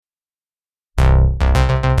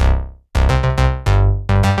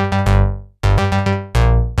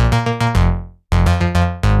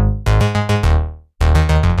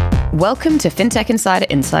Welcome to FinTech Insider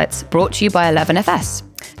Insights, brought to you by 11FS.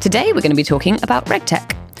 Today we're going to be talking about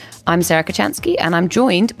Regtech. I'm Sarah Kachansky, and I'm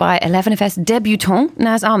joined by 11FS debutant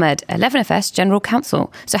Naz Ahmed, 11FS General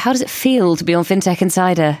Counsel. So how does it feel to be on FinTech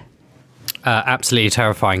Insider? Absolutely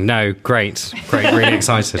terrifying. No, great, really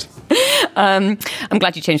excited. I'm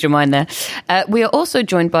glad you changed your mind there. We are also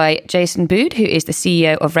joined by Jason Bood, who is the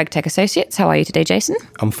CEO of Regtech Associates. How are you today, Jason?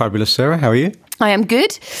 I'm fabulous, Sarah. How are you? I am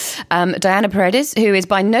good. Diana Paredes, who is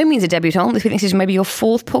by no means a debutante. I think this is maybe your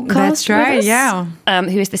fourth podcast. That's right, yeah.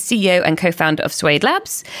 Who is the CEO and co-founder of Suede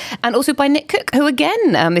Labs. And also by Nick Cook, who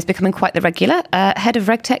again is becoming quite the regular, head of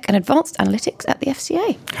Regtech and Advanced Analytics at the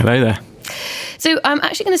FCA. Hello there. So I'm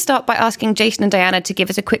actually going to start by asking Jason and Diana to give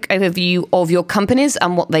us a quick overview of your companies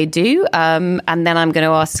and what they do. And then I'm going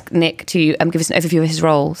to ask Nick to give us an overview of his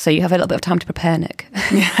role. So you have a little bit of time to prepare, Nick.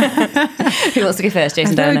 Who wants to go first,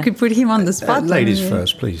 Jason? I thought we could put him on the spot. Ladies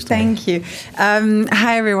first, please. Thank you.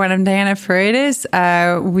 Hi, everyone. I'm Diana Paredes.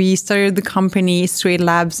 We started the company Suede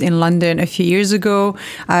Labs in London a few years ago.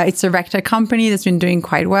 It's a Regtech company that's been doing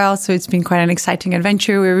quite well. So it's been quite an exciting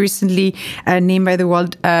adventure. We were recently named by the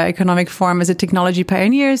World Economic Forum as a technology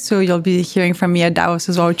pioneer. So you'll be hearing from me at Davos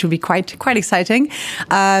as well, which will be quite exciting.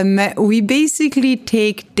 We basically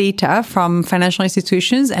take data from financial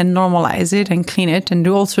institutions and normalize it and clean it and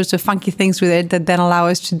do all sorts of funky things with it that then allow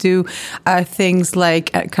us to do things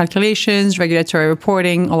like calculations, regulatory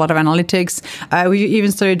reporting, a lot of analytics. We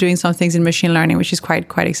even started doing some things in machine learning, which is quite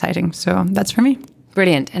exciting. So that's for me.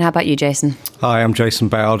 Brilliant. And how about you, Jason? Hi, I'm Jason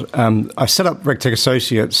Boud. I set up Regtech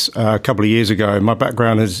Associates a couple of years ago. My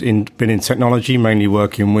background has been in technology, mainly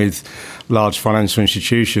working with large financial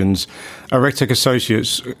institutions. At Regtech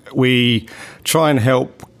Associates, we try and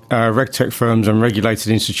help Regtech firms and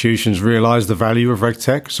regulated institutions realise the value of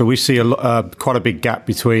Regtech. So we see quite a big gap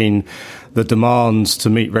between the demands to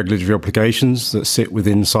meet regulatory obligations that sit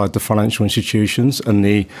inside the financial institutions and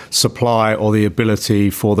the supply or the ability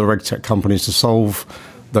for the Regtech companies to solve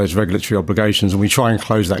those regulatory obligations. And we try and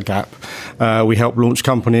close that gap. We help launch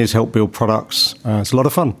companies, help build products. It's a lot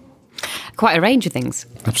of fun. Quite a range of things.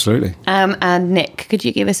 Absolutely. And Nick, could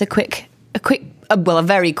you give us a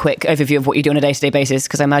very quick overview of what you do on a day-to-day basis?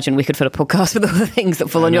 Because I imagine we could fill a podcast with all the things that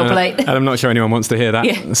fall on your plate. And I'm not sure anyone wants to hear that.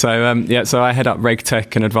 Yeah. So I head up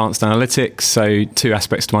Regtech and Advanced Analytics. So two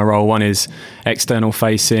aspects to my role. One is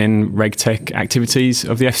external-facing Regtech activities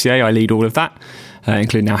of the FCA. I lead all of that,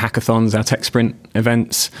 including our hackathons, our tech sprint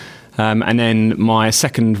events. And then my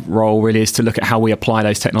second role really is to look at how we apply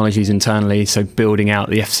those technologies internally. So building out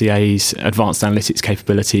the FCA's advanced analytics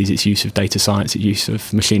capabilities, its use of data science, its use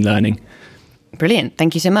of machine learning. Brilliant.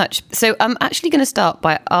 Thank you so much. So I'm actually going to start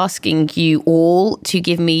by asking you all to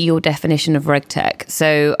give me your definition of Regtech.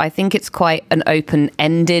 So I think it's quite an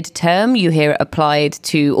open-ended term. You hear it applied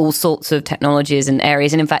to all sorts of technologies and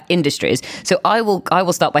areas, and in fact industries. So I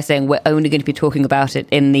will start by saying we're only going to be talking about it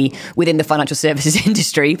within the financial services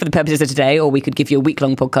industry for the purposes of today, or we could give you a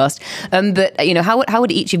week-long podcast. But how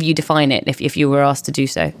would each of you define it if you were asked to do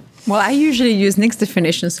so? Well, I usually use Nick's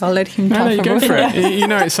definition, so I'll let him talk. No, you go for it. You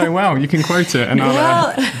know it so well. You can quote it. And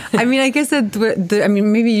I guess that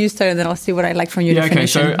maybe you start and then I'll see what I like from your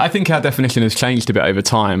definition. Okay, so I think our definition has changed a bit over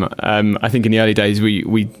time. I think in the early days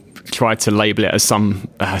we tried to label it as some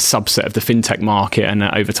subset of the fintech market, and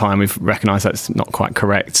over time we've recognised that's not quite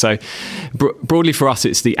correct. So broadly for us,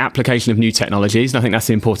 it's the application of new technologies, and I think that's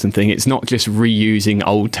the important thing. It's not just reusing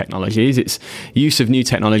old technologies, it's use of new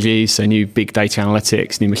technologies, so new big data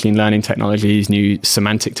analytics, new machine learning technologies, new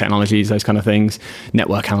semantic technologies, those kind of things,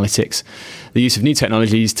 network analytics. The use of new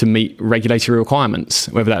technologies to meet regulatory requirements,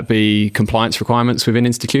 whether that be compliance requirements within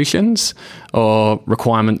institutions or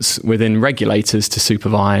requirements within regulators to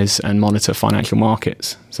supervise and monitor financial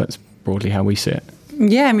markets. So that's broadly how we see it.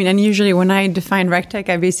 Yeah, and usually when I define Regtech,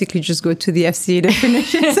 I basically just go to the FCA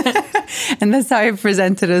definitions. And that's how I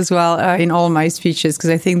present it as well in all my speeches, because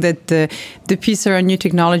I think that the piece around new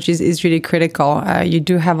technologies is really critical. You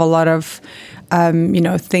do have a lot of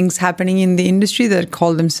things happening in the industry that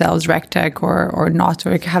call themselves Regtech or not,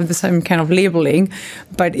 or have the same kind of labeling.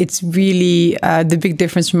 But it's really the big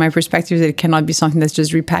difference from my perspective is that it cannot be something that's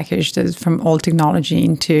just repackaged as from old technology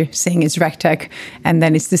into saying it's Regtech, and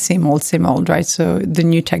then it's the same old, right? So the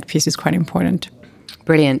new tech piece is quite important.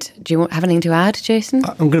 Brilliant. Do you have anything to add, Jason?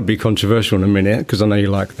 I'm going to be controversial in a minute because I know you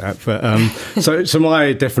like that. But so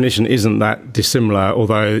my definition isn't that dissimilar,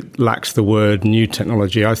 although it lacks the word new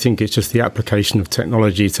technology. I think it's just the application of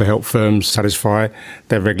technology to help firms satisfy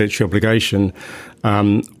their regulatory obligation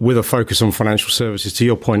with a focus on financial services. To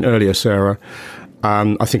your point earlier, Sarah,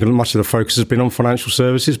 I think much of the focus has been on financial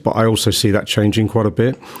services, but I also see that changing quite a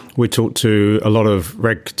bit. We talk to a lot of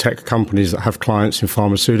Regtech companies that have clients in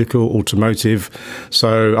pharmaceutical, automotive.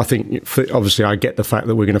 So I think, obviously, I get the fact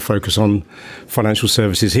that we're going to focus on financial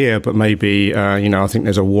services here, but maybe, I think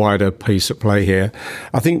there's a wider piece at play here.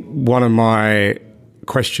 I think one of my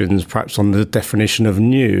questions perhaps on the definition of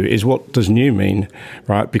new is, what does new mean,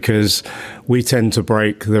 right? Because we tend to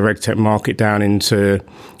break the Regtech market down into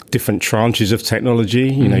different tranches of technology.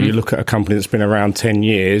 You look at a company that's been around 10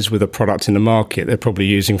 years with a product in the market, they're probably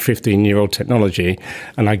using 15-year-old technology.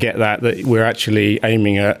 And I get that we're actually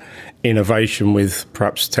aiming at innovation with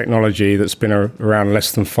perhaps technology that's been around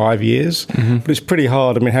less than 5 years. But it's pretty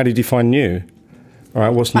hard. I mean, how do you define new? All right,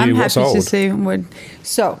 what's new, what's old? I'm happy to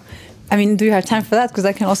say do you have time for that? Because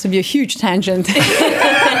that can also be a huge tangent.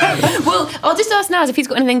 Well, I'll just ask Naz if he's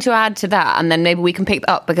got anything to add to that, and then maybe we can pick that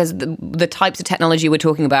up, because the types of technology we're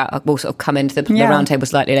talking about will sort of come into the roundtable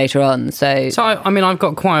slightly later on. So I've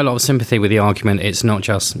got quite a lot of sympathy with the argument it's not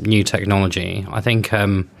just new technology. I think,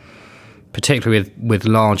 particularly with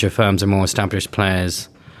larger firms and more established players,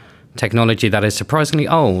 technology that is surprisingly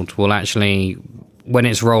old will actually, when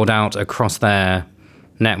it's rolled out across their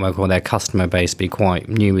network or their customer base, be quite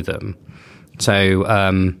new with them. So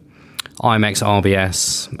IMEX,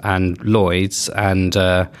 RBS and Lloyd's, and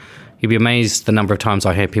you'd be amazed the number of times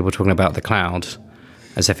I hear people talking about the cloud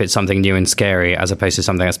as if it's something new and scary, as opposed to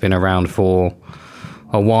something that's been around for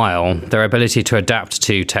a while. Their ability to adapt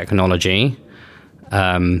to technology,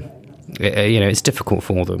 it's difficult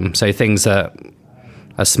for them. So things that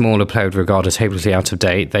a smaller player would regard as hopelessly out of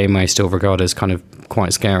date, they may still regard as kind of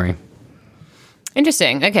quite scary.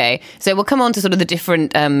 Interesting. Okay, so we'll come on to sort of the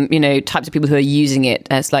different, types of people who are using it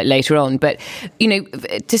slightly later on. But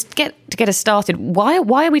just to get us started, why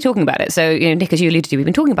are we talking about it? So, Nick, as you alluded to, we've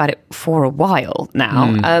been talking about it for a while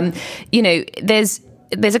now.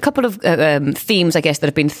 There's a couple of themes, I guess, that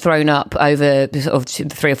have been thrown up over sort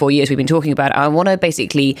of 3 or 4 years we've been talking about it. I want to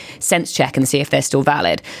basically sense check and see if they're still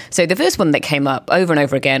valid. So the first one that came up over and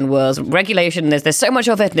over again was regulation. There's so much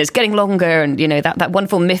of it, and it's getting longer. And, that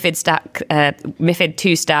wonderful MiFID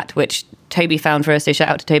 2 stat, which Toby found for us, so shout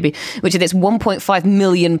out to Toby, which is it's 1.5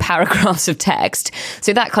 million paragraphs of text.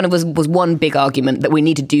 So that kind of was one big argument, that we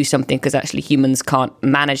need to do something because actually humans can't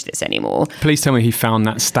manage this anymore. Please tell me he found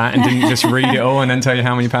that stat and didn't just read it all and then tell you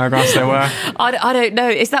how many paragraphs there were. I don't know.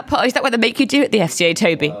 Is that what they make you do at the FCA,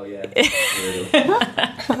 Toby? Oh,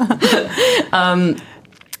 yeah.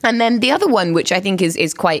 And then the other one, which I think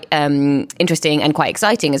is quite interesting and quite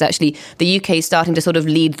exciting, is actually the UK starting to sort of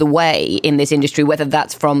lead the way in this industry, whether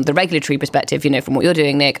that's from the regulatory perspective, from what you're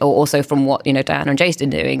doing, Nick, or also from what, Diana and Jason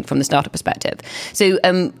are doing from the startup perspective. So,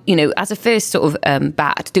 as a first sort of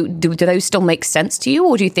bat, do those still make sense to you,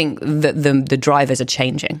 or do you think that the drivers are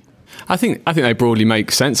changing? I think they broadly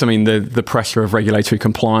make sense. I mean, the pressure of regulatory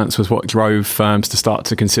compliance was what drove firms to start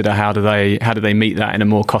to consider how do they meet that in a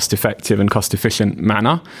more cost-effective and cost-efficient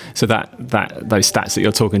manner. So that those stats that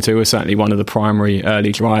you're talking to are certainly one of the primary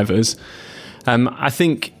early drivers. I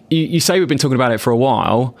think you say we've been talking about it for a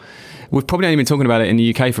while. We've probably only been talking about it in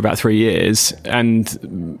the UK for about 3 years, and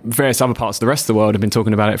various other parts of the rest of the world have been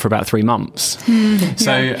talking about it for about 3 months.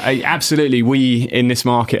 So absolutely, we in this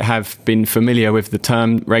market have been familiar with the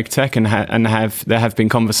term Regtech, and there have been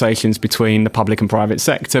conversations between the public and private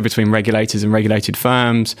sector, between regulators and regulated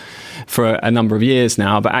firms for a number of years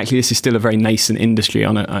now. But actually, this is still a very nascent industry,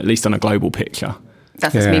 at least on a global picture.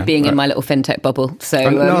 That's just me being in my little fintech bubble. So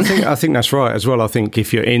no, I think that's right as well. I think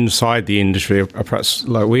if you're inside the industry, perhaps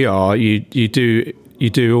like we are, you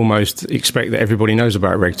do almost expect that everybody knows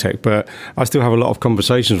about Regtech. But I still have a lot of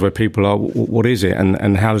conversations where people are, what is it,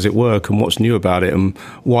 and how does it work, and what's new about it, and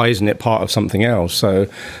why isn't it part of something else? So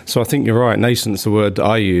I think you're right. Nascent's the word that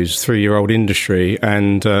I use. 3-year-old industry,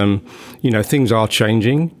 and things are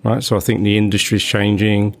changing, right? So I think the industry's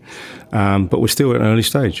changing, but we're still at an early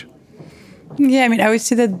stage. Yeah, I mean, I would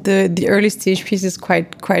say that the early stage piece is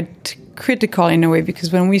quite critical in a way,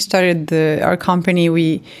 because when we started our company,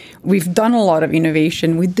 we've done a lot of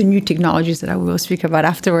innovation with the new technologies that I will speak about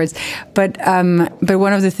afterwards. But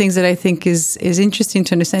one of the things that I think is interesting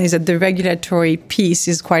to understand is that the regulatory piece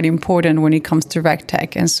is quite important when it comes to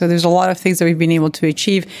Regtech. And so there's a lot of things that we've been able to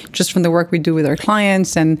achieve just from the work we do with our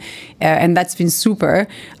clients, and that's been super.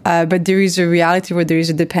 But there is a reality where there is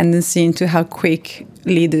a dependency into how quickly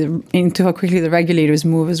the regulators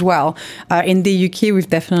move as well. In the UK, we've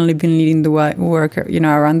definitely been leading the work,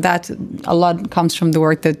 around that. A lot comes from the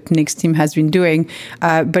work that Nick's team has been doing.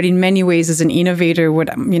 But in many ways, as an innovator, what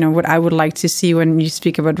I would like to see when you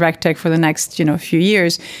speak about Regtech for the next, few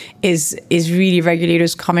years is really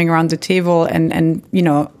regulators coming around the table and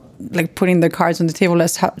like putting the cards on the table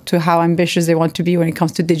as to how ambitious they want to be when it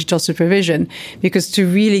comes to digital supervision. Because to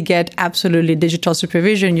really get absolutely digital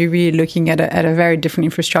supervision, you're really looking at a very different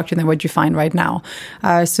infrastructure than what you find right now.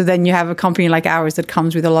 So then you have a company like ours that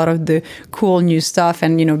comes with a lot of the cool new stuff,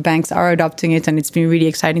 and banks are adopting it, and it's been really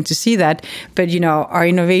exciting to see that. But our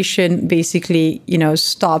innovation basically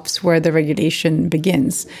stops where the regulation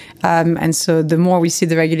begins, and so the more we see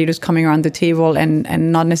the regulators coming around the table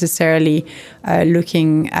and not necessarily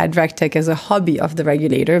looking at Regtech as a hobby of the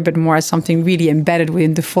regulator, but more as something really embedded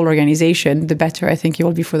within the full organization, the better I think it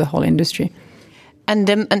will be for the whole industry. And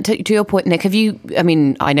to your point, Nick, I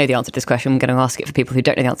know the answer to this question. I'm going to ask it for people who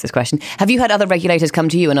don't know the answer to this question. Have you had other regulators come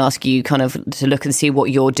to you and ask you kind of to look and see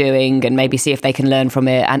what you're doing and maybe see if they can learn from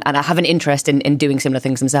it and have an interest in doing similar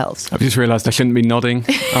things themselves? I've just realised I shouldn't be nodding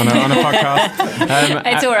on a podcast.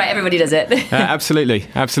 It's all right. Everybody does it. Absolutely.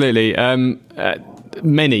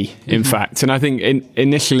 Many, in fact. And I think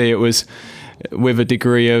initially it was with a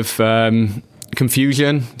degree of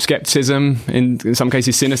confusion, skepticism, in some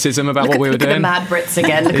cases cynicism about what we were doing. Look at the mad Brits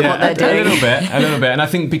again. Look at what they're doing. A little bit. And I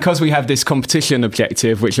think because we have this competition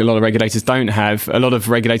objective, which a lot of regulators don't have, a lot of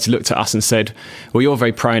regulators looked at us and said, well, you're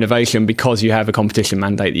very pro-innovation because you have a competition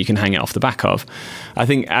mandate that you can hang it off the back of. I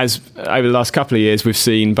think as over the last couple of years, we've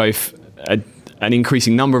seen both an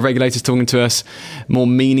increasing number of regulators talking to us, more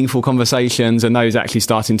meaningful conversations, and those actually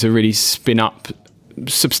starting to really spin up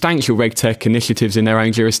substantial Regtech initiatives in their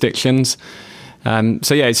own jurisdictions.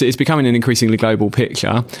 It's becoming an increasingly global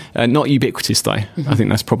picture. Not ubiquitous, though. Mm-hmm. I think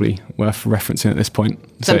that's probably worth referencing at this point.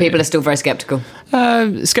 Some people are still very sceptical.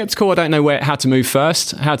 Sceptical. I don't know how to move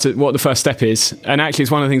first, what the first step is. And actually,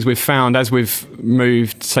 it's one of the things we've found as we've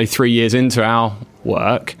moved, say, 3 years into our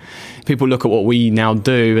work. People look at what we now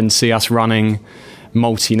do and see us running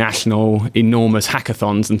multinational, enormous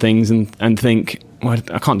hackathons and things and think, well,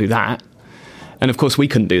 I can't do that. And of course, we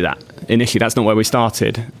couldn't do that initially. That's not where we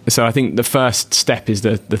started. So I think the first step is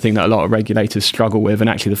the thing that a lot of regulators struggle with. And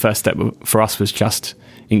actually, the first step for us was just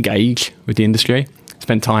engage with the industry,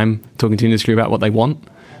 spend time talking to the industry about what they want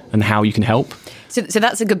and how you can help. So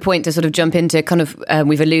that's a good point to sort of jump into. Kind of,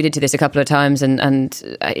 we've alluded to this a couple of times, and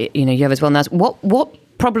you have as well. Now, what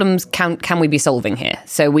problems can we be solving here?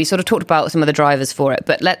 So we sort of talked about some of the drivers for it,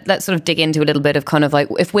 but let's sort of dig into a little bit of kind of like,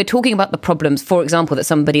 if we're talking about the problems, for example, that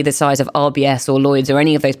somebody the size of RBS or Lloyds or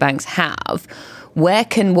any of those banks have, where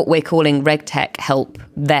can what we're calling Regtech help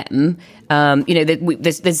them?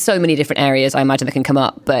 There's so many different areas I imagine that can come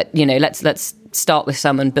up, but let's start with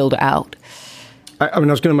some and build it out. I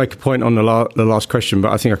was going to make a point on the last question,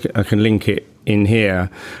 but I think I can link it in here,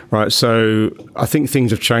 right? So I think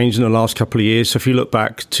things have changed in the last couple of years. So if you look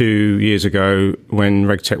back 2 years ago when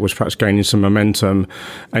Regtech was perhaps gaining some momentum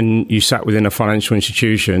and you sat within a financial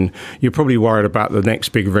institution, you're probably worried about the next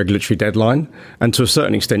big regulatory deadline. And to a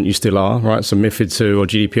certain extent, you still are, right? So MiFID II or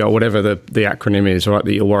GDPR, whatever the acronym is, right,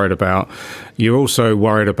 that you're worried about. You're also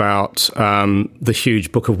worried about the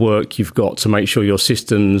huge book of work you've got to make sure your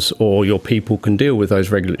systems or your people can deal with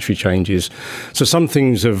those regulatory changes. So some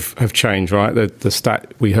things have changed, right? The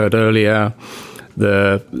stat we heard earlier,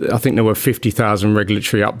 I think there were 50,000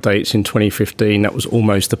 regulatory updates in 2015. That was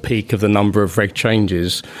almost the peak of the number of reg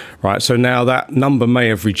changes, right? So now that number may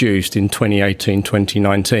have reduced in 2018,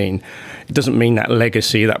 2019. It doesn't mean that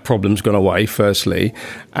legacy, that problem's gone away, firstly.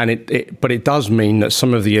 But it does mean that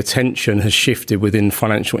some of the attention has shifted within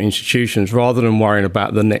financial institutions. Rather than worrying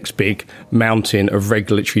about the next big mountain of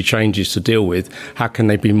regulatory changes to deal with, how can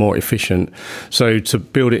they be more efficient? So to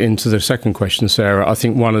build it into the second question, Sarah, I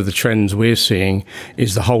think one of the trends we're seeing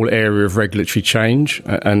is the whole area of regulatory change.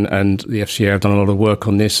 And the FCA have done a lot of work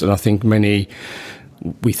on this. And I think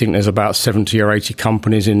we think there's about 70 or 80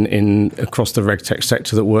 companies in across the Regtech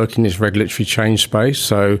sector that work in this regulatory change space.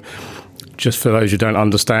 So just for those who don't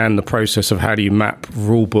understand the process of how do you map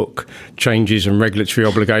rulebook changes and regulatory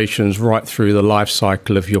obligations right through the life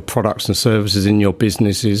cycle of your products and services in your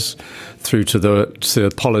businesses, through to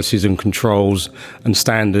the policies and controls and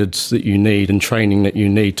standards that you need and training that you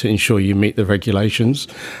need to ensure you meet the regulations.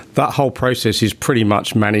 That whole process is pretty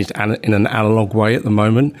much managed in an analog way at the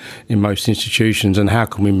moment in most institutions, and how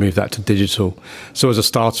can we move that to digital? So as a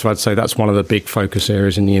starter, I'd say that's one of the big focus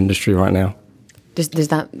areas in the industry right now. Does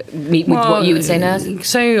that meet with what you would say, Naz?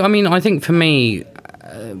 So, I think for me,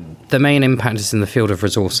 the main impact is in the field of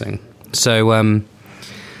resourcing. So,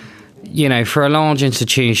 for a large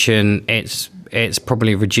institution, it's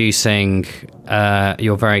probably reducing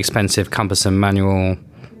your very expensive, cumbersome manual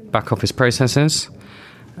back office processes.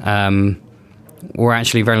 Or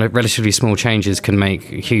actually, relatively small changes can make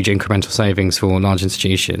huge incremental savings for large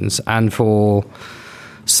institutions. And for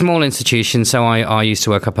small institutions. So I used to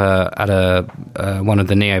work up at one of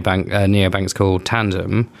the neobanks called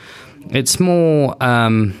Tandem. It's more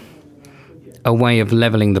a way of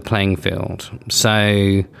leveling the playing field. So,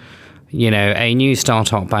 a new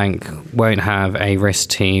startup bank won't have a risk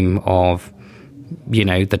team of,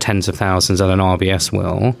 the tens of thousands that an RBS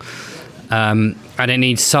will. And it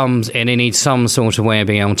needs some sort of way of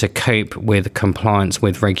being able to cope with compliance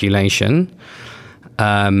with regulation.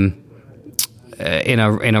 In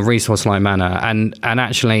a resource-like manner, and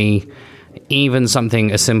actually, even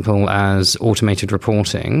something as simple as automated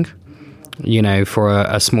reporting, for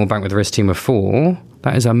a small bank with a risk team of 4,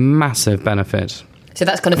 that is a massive benefit. So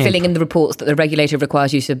that's kind of filling in the reports that the regulator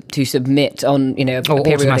requires you to submit on, a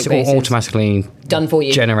periodic basis. Or automatically done for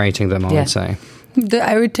you, generating them. I would say.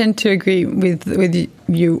 I would tend to agree with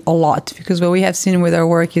you a lot, because what we have seen with our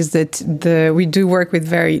work is that we do work with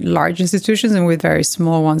very large institutions and with very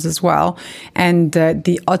small ones as well. And really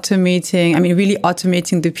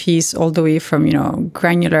automating the piece all the way from,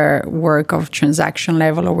 granular work of transaction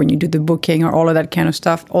level, or when you do the booking or all of that kind of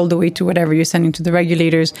stuff, all the way to whatever you're sending to the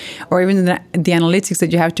regulators, or even the analytics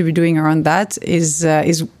that you have to be doing around that is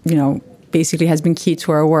basically has been key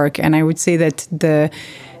to our work. And I would say that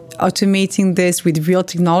automating this with real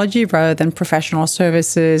technology rather than professional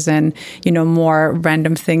services and, more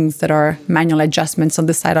random things that are manual adjustments on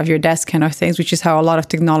the side of your desk kind of things, which is how a lot of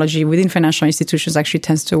technology within financial institutions actually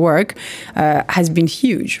tends to work, has been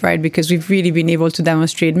huge, right? Because we've really been able to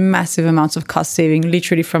demonstrate massive amounts of cost saving,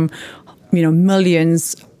 literally from,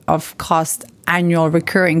 millions of cost, annual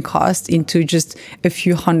recurring cost, into just a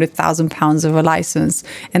few £100,000 of a license.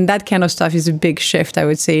 And that kind of stuff is a big shift, I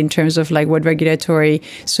would say, in terms of like what regulatory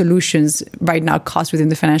solutions right now cost within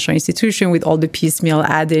the financial institution, with all the piecemeal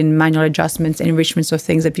add-in manual adjustments, enrichments of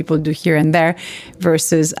things that people do here and there,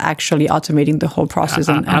 versus actually automating the whole process.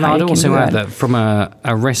 And I'd also add that from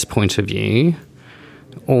a risk point of view,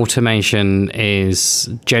 automation is,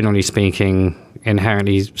 generally speaking,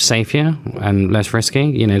 inherently safer and less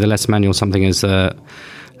risky. The less manual something is, the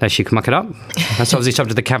less you can muck it up. That's obviously subject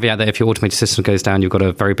to the caveat that if your automated system goes down, you've got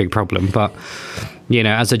a very big problem. But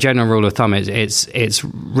as a general rule of thumb, it's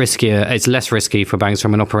riskier. It's less risky for banks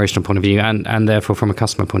from an operational point of view, and therefore from a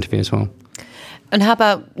customer point of view as well. And how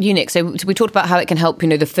about Unix? So we talked about how it can help,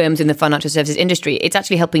 the firms in the financial services industry. It's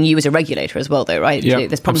actually helping you as a regulator as well, though, right? Yeah,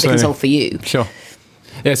 there's problems it can solve for you. Sure.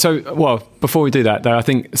 Yeah. So, before we do that, though, I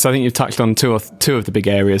think you've touched on two of the big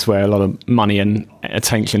areas where a lot of money and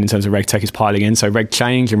attention in terms of Regtech is piling in. So, reg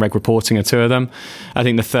change and reg reporting are 2 of them. I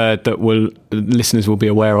think the third that listeners will be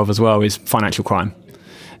aware of as well is financial crime.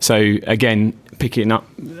 So, again, picking up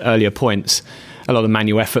earlier points, a lot of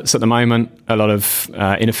manual efforts at the moment, a lot of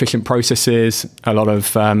inefficient processes, a lot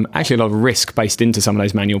of risk based into some of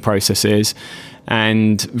those manual processes,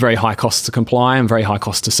 and very high costs to comply and very high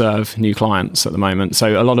costs to serve new clients at the moment.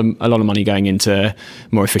 So a lot of money going into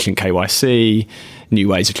more efficient KYC, new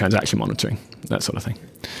ways of transaction monitoring, that sort of thing.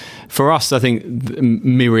 For us, I think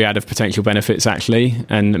myriad of potential benefits actually,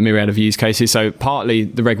 and myriad of use cases. So partly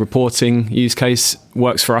the reg reporting use case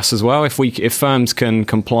works for us as well. If firms can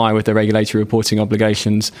comply with their regulatory reporting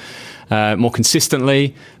obligations more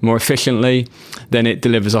consistently, more efficiently, then it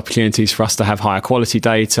delivers opportunities for us to have higher quality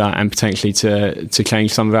data and potentially to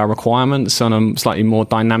change some of our requirements on a slightly more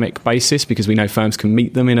dynamic basis, because we know firms can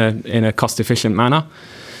meet them in a cost efficient manner.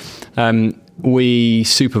 We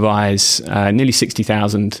supervise nearly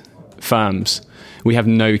 60,000 firms. We have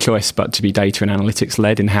no choice but to be data and analytics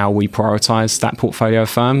led in how we prioritize that portfolio of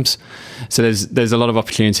firms. So there's a lot of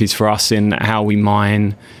opportunities for us in how we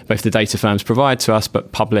mine both the data firms provide to us,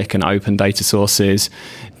 but public and open data sources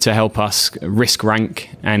to help us risk rank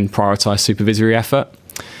and prioritize supervisory effort.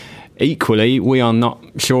 Equally, we are not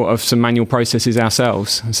short of some manual processes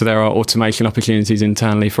ourselves. So there are automation opportunities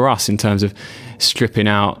internally for us in terms of stripping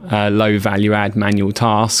out low value add manual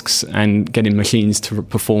tasks and getting machines to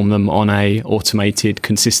perform them on a automated,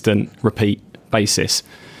 consistent, repeat basis.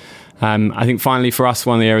 I think finally for us,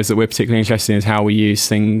 one of the areas that we're particularly interested in is how we use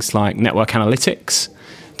things like network analytics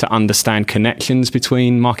to understand connections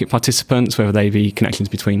between market participants, whether they be connections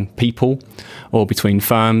between people or between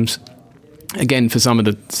firms. Again, for some of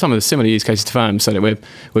the similar use cases to firms, so that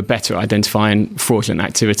we're better at identifying fraudulent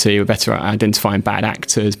activity, we're better at identifying bad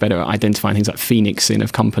actors, better at identifying things like phoenixing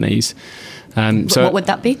of companies. So what would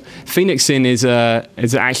that be? Phoenixing is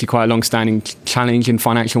actually quite a long-standing challenge in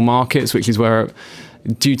financial markets, which is where,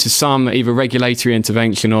 due to some either regulatory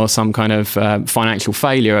intervention or some kind of financial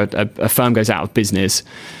failure, a firm goes out of business.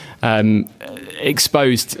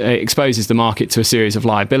 Exposes the market to a series of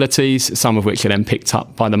liabilities, some of which are then picked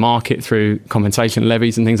up by the market through compensation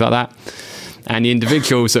levies and things like that. And the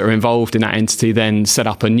individuals that are involved in that entity then set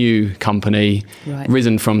up a new company,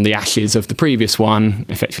 risen from the ashes of the previous one,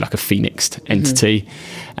 effectively like a phoenixed entity,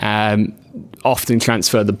 often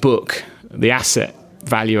transfer the book, the asset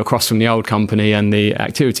value across from the old company and the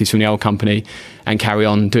activities from the old company, and carry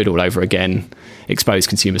on, do it all over again, expose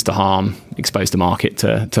consumers to harm, expose the market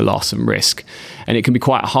to loss and risk. And it can be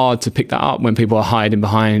quite hard to pick that up when people are hiding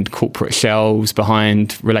behind corporate shells,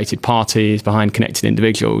 behind related parties, behind connected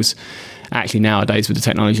individuals. Actually, nowadays, with the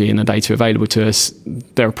technology and the data available to us,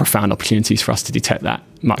 there are profound opportunities for us to detect that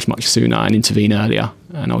much, much sooner and intervene earlier.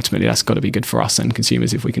 And ultimately, that's got to be good for us and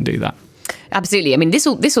consumers if we can do that. Absolutely. I mean, this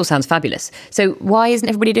all sounds fabulous. So why isn't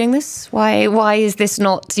everybody doing this? Why is this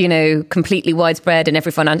not, completely widespread and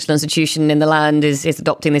every financial institution in the land is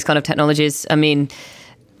adopting this kind of technologies? I mean,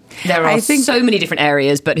 there are so many different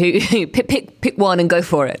areas, but who pick one and go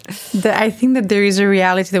for it. I think that there is a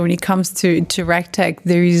reality that when it comes to Regtech,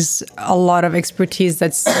 there is a lot of expertise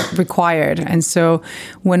that's required. And so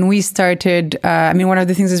when we started, one of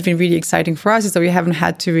the things that's been really exciting for us is that we haven't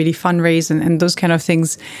had to really fundraise and those kind of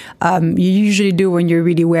things you usually do when you're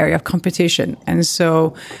really wary of competition. And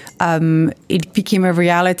so it became a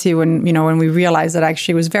reality when we realized that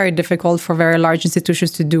actually it was very difficult for very large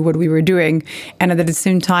institutions to do what we were doing. And at the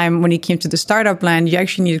same time, when it came to the startup land, you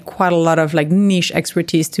actually needed quite a lot of niche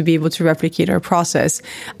expertise to be able to replicate our process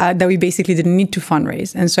that we basically didn't need to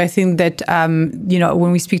fundraise. And so I think that,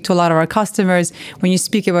 when we speak to a lot of our customers, when you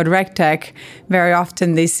speak about Regtech, very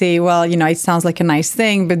often they say, well, it sounds like a nice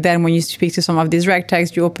thing. But then when you speak to some of these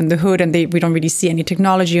Regtechs, you open the hood and we don't really see any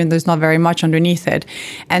technology and there's not very much underneath it.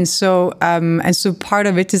 And so part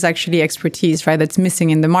of it is actually expertise, right? That's missing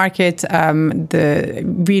in the market. The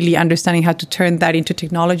really understanding how to turn that into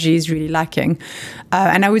technology is really lacking.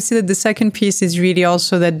 And I would say that the second piece is really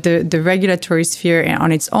also that the regulatory sphere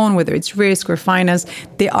on its own, whether it's risk or finance,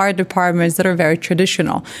 they are departments that are very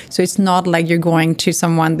traditional. So it's not like you're going to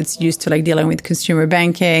someone that's used to dealing with consumer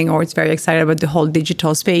banking or it's very excited about the whole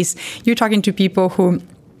digital space. You're talking to people who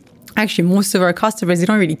actually, most of our customers, they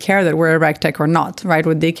don't really care that we're a Regtech or not, right?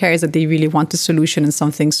 What they care is that they really want a solution and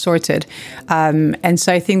something sorted. And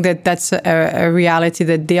so I think that that's a reality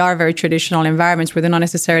that they are very traditional environments where they're not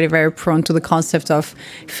necessarily very prone to the concept of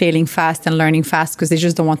failing fast and learning fast because they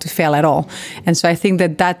just don't want to fail at all. And so I think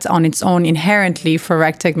that on its own inherently for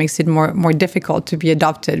Regtech makes it more difficult to be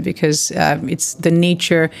adopted because it's the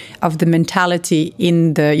nature of the mentality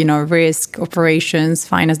in the, risk, operations,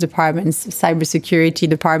 finance departments, cybersecurity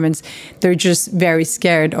departments. They're just very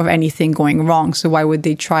scared of anything going wrong. So why would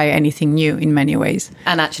they try anything new in many ways?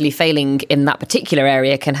 And actually failing in that particular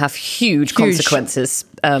area can have huge consequences.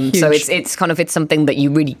 Huge. So it's something that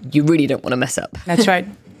you really don't want to mess up. That's right.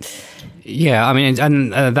 Yeah, I mean,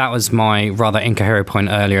 and that was my rather incoherent point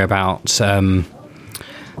earlier about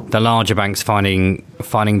the larger banks finding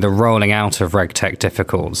the rolling out of Regtech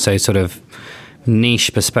difficult. So sort of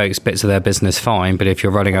niche bespoke bits of their business fine, but if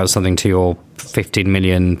you're rolling out something to your 15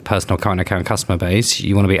 million personal current account customer base,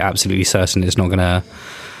 you want to be absolutely certain it's not going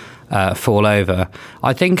to fall over.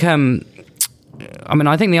 I think I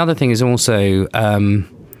think the other thing is also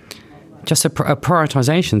just a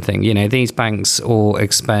prioritization thing. These banks all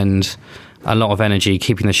expend a lot of energy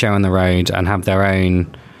keeping the show on the road and have their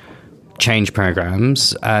own change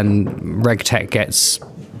programs, and Regtech gets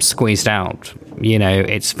squeezed out.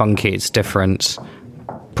 It's funky, it's different.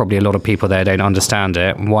 Probably a lot of people there don't understand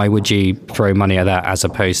it. Why would you throw money at that as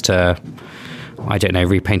opposed to, I don't know,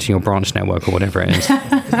 repainting your branch network or whatever it is?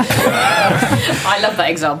 I love that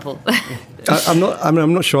example.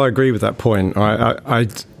 I'm not sure I agree with that point. I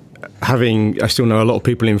still know a lot of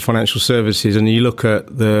people in financial services, and you look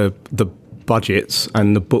at the budgets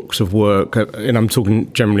and the books of work, and I'm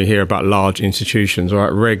talking generally here about large institutions,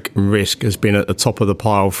 right? Reg and risk has been at the top of the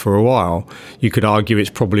pile for a while. You could argue it's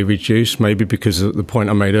probably reduced, maybe because of the point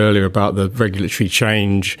I made earlier about the regulatory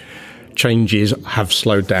changes have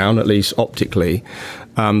slowed down, at least optically.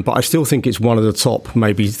 But I still think it's one of the top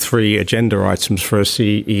maybe 3 agenda items for a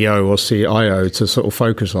CEO or CIO to sort of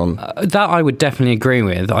focus on. That I would definitely agree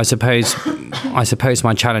with. I suppose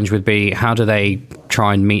my challenge would be, how do they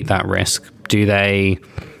try and meet that risk? Do they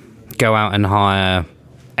go out and hire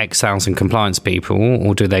X thousand compliance people,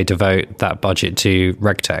 or do they devote that budget to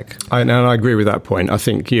Regtech? I agree with that point. I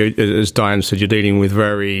think, as Diane said, you're dealing with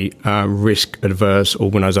very risk-adverse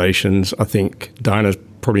organisations. I think Diana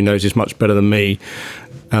probably knows this much better than me.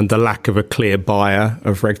 And the lack of a clear buyer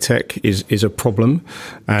of Regtech is a problem.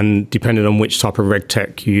 And depending on which type of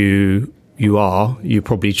Regtech you're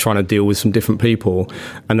probably trying to deal with some different people.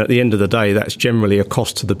 And at the end of the day, that's generally a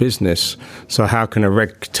cost to the business. So how can a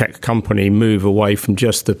Regtech company move away from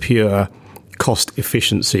just the pure cost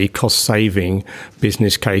efficiency, cost saving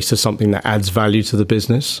business case to something that adds value to the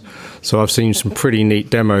business. So I've seen some pretty neat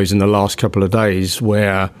demos in the last couple of days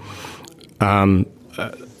where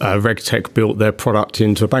Regtech built their product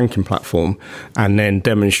into a banking platform and then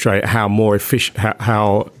demonstrate how more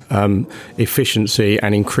efficiency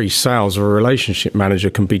and increased sales of a relationship manager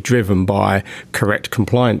can be driven by correct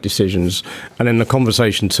compliant decisions. And then the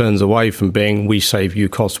conversation turns away from being, we save you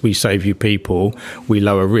costs, we save you people, we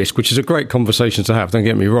lower risk, which is a great conversation to have, don't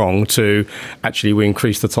get me wrong, to actually we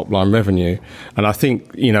increase the top line revenue. And I think,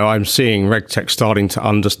 I'm seeing Regtech starting to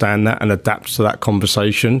understand that and adapt to that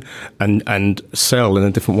conversation and sell in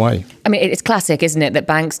a different way. I mean, it's classic, isn't it, that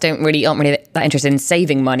banks aren't really that interested in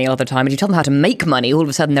saving money all the time. But you tell them how to make money, all of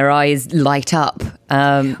a sudden their eyes light up.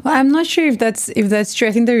 Well, I'm not sure if that's true.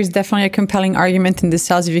 I think there is definitely a compelling argument in the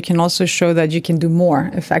sales if you can also show that you can do more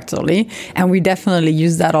effectively, and we definitely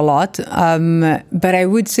use that a lot. But I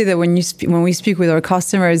would say that when we speak with our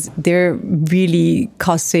customers, they're really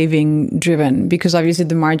cost saving driven because obviously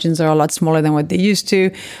the margins are a lot smaller than what they used to,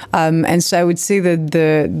 and so I would say that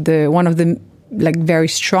the one of the very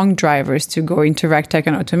strong drivers to go into Regtech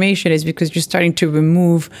and automation is because you're starting to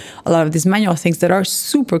remove a lot of these manual things that are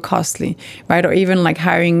super costly, right? Or even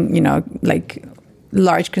hiring,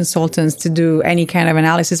 large consultants to do any kind of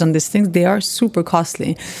analysis on these things, they are super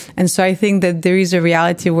costly. And so I think that there is a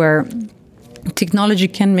reality where technology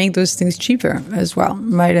can make those things cheaper as well,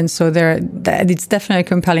 right? And so it's definitely a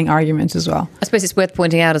compelling argument as well. I suppose it's worth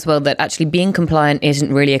pointing out as well that actually being compliant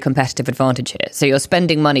isn't really a competitive advantage here. So you're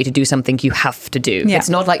spending money to do something you have to do. Yeah. It's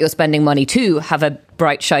not like you're spending money to have a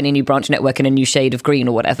bright, shiny new branch network in a new shade of green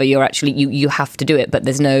or whatever. You're actually, you have to do it, but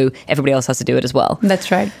everybody else has to do it as well.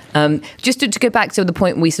 That's right. Just to go back to the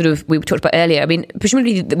point we talked about earlier, I mean,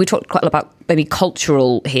 presumably we talked quite a lot about maybe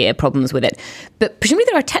cultural here, problems with it, but presumably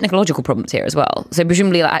there are technological problems here as well. So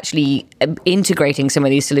presumably actually integrating some of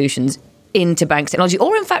these solutions into banks' technology,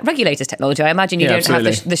 or in fact regulators' technology. I imagine you don't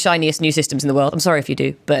absolutely have the shiniest new systems in the world. I'm sorry if you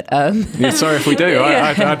do, but sorry if we do.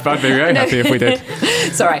 I'd be very happy if we did.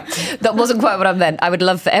 Sorry, that wasn't quite what I meant. I would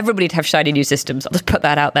love for everybody to have shiny new systems. I'll just put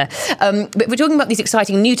that out there. But we're talking about these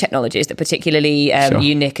exciting new technologies that particularly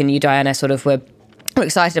you, Nick, and you, Diana, sort of were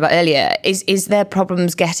excited about earlier. Is there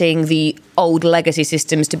problems getting the old legacy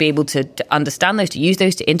systems to be able to understand those, to use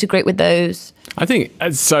those, to integrate with those? I think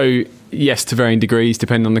so. Yes, to varying degrees,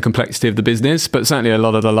 depending on the complexity of the business, but certainly a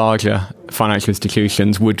lot of the larger financial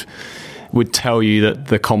institutions would tell you that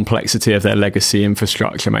the complexity of their legacy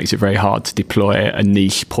infrastructure makes it very hard to deploy a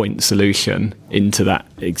niche point solution into that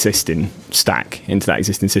existing stack, into that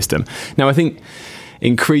existing system. Now, I think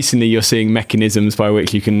increasingly you're seeing mechanisms by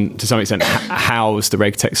which you can, to some extent, house the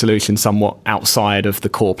Regtech solution somewhat outside of the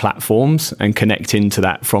core platforms and connect into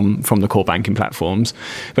that from the core banking platforms.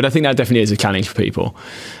 But I think that definitely is a challenge for people.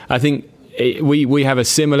 I think we have a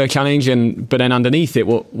similar challenge, but then underneath it,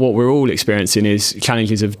 what we're all experiencing is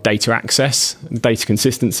challenges of data access, data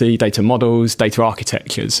consistency, data models, data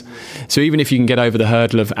architectures. So even if you can get over the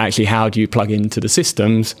hurdle of actually how do you plug into the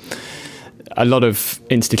systems, a lot of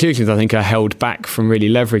institutions, I think, are held back from really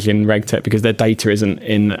leveraging Regtech because their data isn't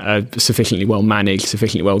in a sufficiently well managed,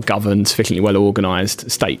 sufficiently well governed, sufficiently well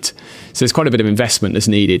organised state. So there's quite a bit of investment that's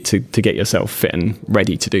needed to get yourself fit and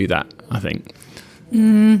ready to do that, I think.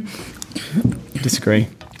 Disagree.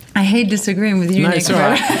 I hate disagreeing with you, no, Nick. It's all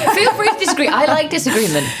right. Feel free to disagree. I like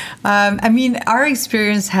disagreement. I mean, our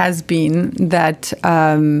experience has been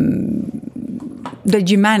that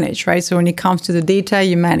you manage, right? So when it comes to the data,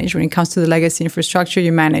 you manage. When it comes to the legacy infrastructure,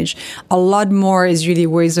 you manage. A lot more is really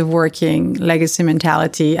ways of working, legacy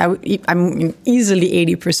mentality. I'm easily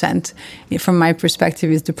 80% from my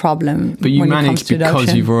perspective is the problem. But you when manage it comes to because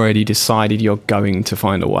adoption. you've already decided you're going to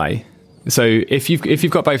find a way. So if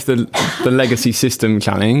you've got both the legacy system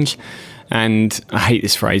challenge and, I hate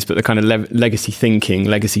this phrase, but the kind of legacy thinking,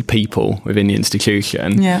 legacy people within the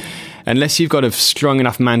institution, unless you've got a strong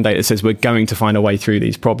enough mandate that says we're going to find a way through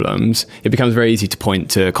these problems, it becomes very easy to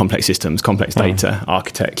point to complex systems, complex data,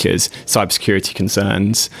 architectures, cybersecurity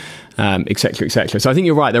concerns, et cetera, et cetera. So I think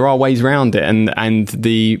you're right. There are ways around it, and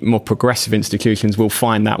the more progressive institutions will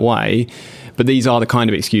find that way. But these are the kind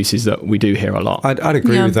of excuses that we do hear a lot. I'd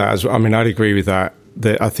agree with that as well. I mean, I'd agree with that.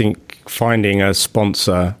 That I think finding a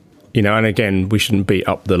sponsor, and again, we shouldn't beat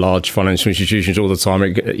up the large financial institutions all the time.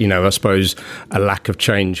 I suppose a lack of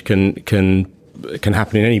change can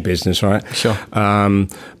happen in any business, right? Sure.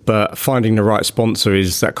 But finding the right sponsor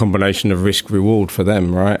is that combination of risk reward for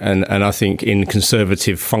them, right? And I think in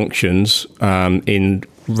conservative functions, in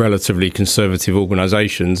relatively conservative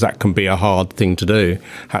organisations, that can be a hard thing to do.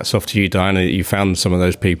 Hats off to you, Diana, that you found some of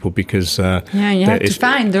those people, because you have to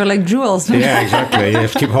find, they're like jewels. Yeah, exactly. You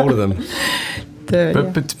have to keep hold of them.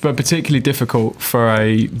 But particularly difficult for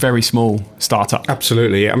a very small startup.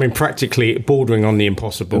 Absolutely. I mean, practically bordering on the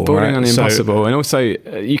impossible. Bordering on the impossible. And also,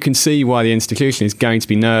 you can see why the institution is going to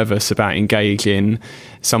be nervous about engaging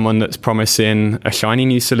someone that's promising a shiny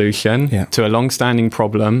new solution to a long-standing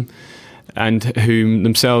problem, and whom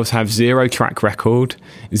themselves have zero track record,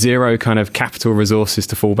 zero kind of capital resources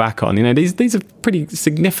to fall back on. These are pretty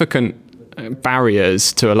significant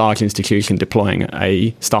barriers to a large institution deploying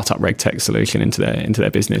a startup regtech solution into their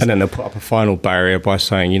business. And then they'll put up a final barrier by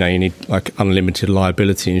saying, you need like unlimited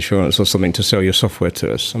liability insurance or something to sell your software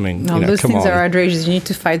to us. I mean, those things are outrageous. You need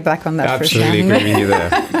to fight back on that. Absolutely agree with you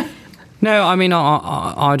there. No, I mean,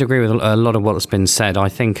 I'd agree with a lot of what's been said. I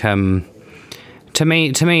think to me,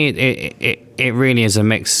 it really is a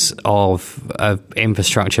mix of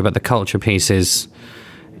infrastructure, but the culture piece is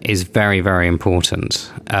very, very important.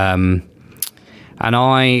 And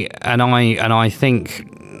I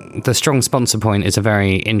think the strong sponsor point is a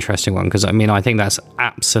very interesting one, because I think that's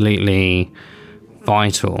absolutely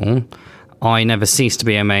vital. I never cease to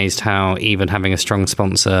be amazed how even having a strong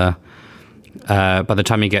sponsor, by the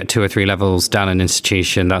time you get 2 or 3 levels down an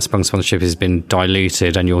institution, that sponsorship has been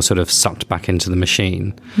diluted and you're sort of sucked back into the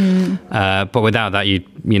machine. But without that,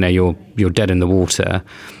 you're dead in the water.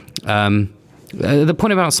 The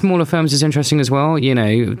point about smaller firms is interesting as well.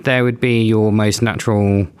 There would be your most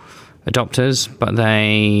natural adopters, but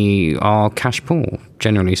they are cash poor,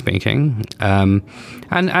 generally speaking.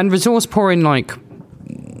 And resource poor in like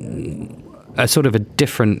a sort of a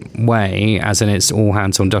different way, as in it's all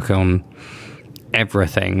hands on deck on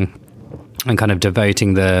everything, and kind of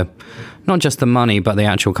devoting not just the money, but the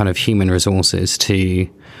actual kind of human resources to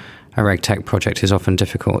a regtech project is often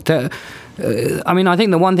difficult. I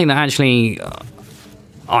think the one thing that actually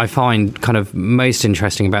I find kind of most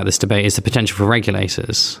interesting about this debate is the potential for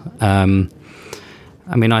regulators. I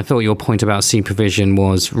thought your point about supervision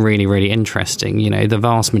was really, really interesting. The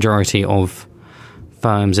vast majority of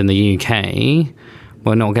firms in the UK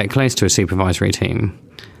will not get close to a supervisory team.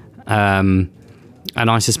 And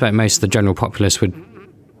I suspect most of the general populace would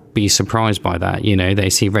be surprised by that. They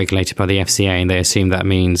see regulated by the FCA and they assume that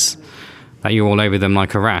means that you're all over them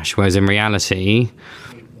like a rash, whereas in reality,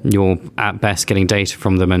 you're at best getting data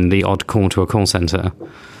from them and the odd call to a call centre.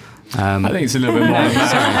 I think it's a little bit more than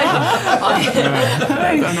that.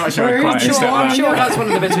 I'm not sure. I'm sure that's one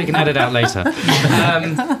of the bits we can edit out later.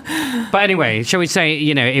 But anyway, shall we say,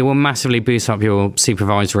 it will massively boost up your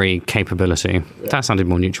supervisory capability. That sounded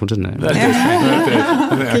more neutral, didn't it? That did.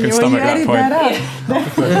 I can stomach that point.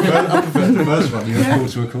 I prefer the first one. You call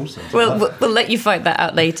to a call centre. Well, we'll let you fight that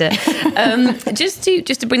out later. Just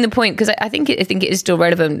to bring the point, because I think it is still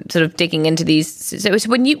relevant, sort of digging into these. So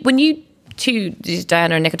when you two,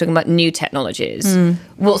 Diana and Nick, are talking about new technologies,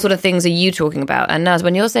 what sort of things are you talking about? And Naz,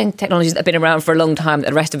 when you're saying technologies that have been around for a long time that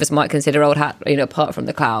the rest of us might consider old hat, apart from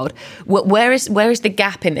the cloud, where is the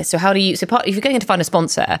gap in this? So how do you, if you're going to find a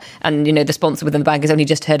sponsor and the sponsor within the bank has only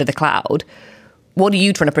just heard of the cloud, what are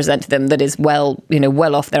you trying to present to them that is well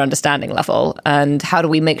off their understanding level? And how do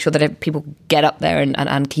we make sure that people get up there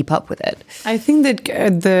and keep up with it? I think that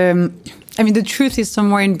the truth is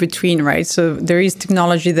somewhere in between, right? So there is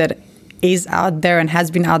technology that is out there and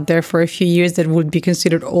has been out there for a few years that would be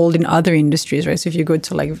considered old in other industries, right? So if you go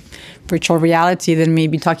to like virtual reality, then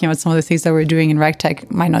maybe talking about some of the things that we're doing in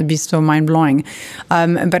Regtech might not be so mind-blowing.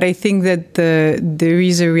 But I think that there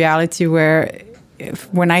is a reality where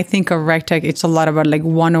when I think of Regtech, it's a lot about like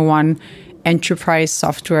 101 enterprise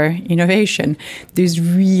software innovation. There's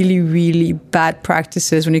really, really bad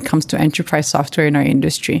practices when it comes to enterprise software in our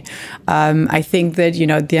industry. I think that,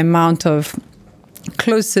 the amount of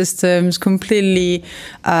closed systems, completely,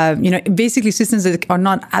 basically systems that are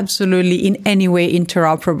not absolutely in any way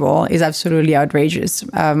interoperable is absolutely outrageous.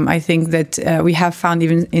 I think that we have found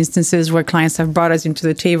even instances where clients have brought us into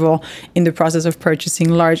the table in the process of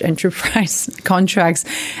purchasing large enterprise contracts,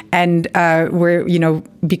 and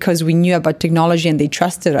because we knew about technology and they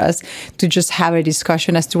trusted us, to just have a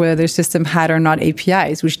discussion as to whether their system had or not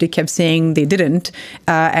APIs, which they kept saying they didn't,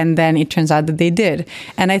 and then it turns out that they did.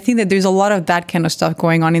 And I think that there's a lot of that kind of stuff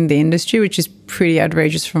going on in the industry, which is pretty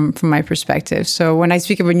outrageous from my perspective. So when I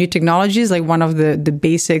speak about new technologies, like one of the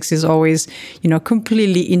basics is always,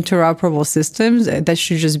 completely interoperable systems. That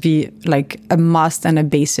should just be like a must and a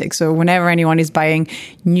basic. So whenever anyone is buying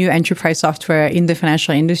new enterprise software in the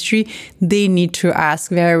financial industry, they need to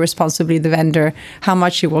ask very responsibly the vendor how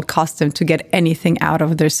much it will cost them to get anything out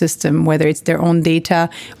of their system, whether it's their own data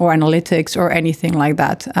or analytics or anything like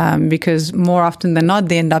that. Because more often than not,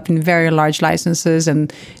 they end up in very large licenses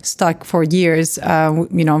and stuck for years,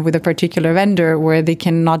 with a particular vendor where they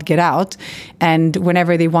cannot get out. And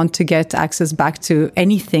whenever they want to get access back to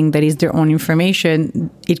anything that is their own information,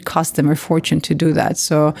 it costs them a fortune to do that.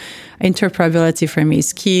 So interoperability for me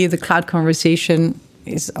is key. The cloud conversation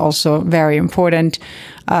is also very important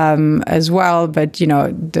as well. But,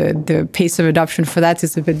 the pace of adoption for that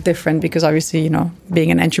is a bit different because obviously,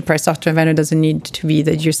 being an enterprise software vendor doesn't need to be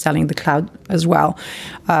that you're selling the cloud as well.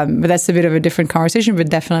 But that's a bit of a different conversation, but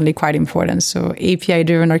definitely quite important. So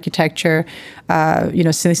API-driven architecture,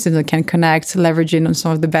 systems that can connect, leveraging on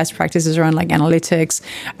some of the best practices around like analytics,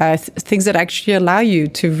 things that actually allow you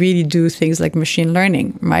to really do things like machine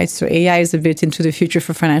learning, right? So AI is a bit into the future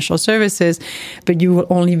for financial services, but you will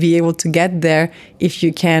only be able to get there if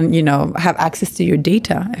you can, have access to your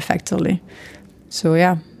data effectively. So,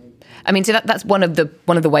 yeah. I mean, so that's one of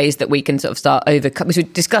the ways that we can sort of start overcome. We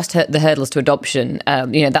discussed the hurdles to adoption.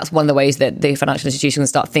 That's one of the ways that the financial institutions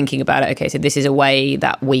start thinking about it. Okay, so this is a way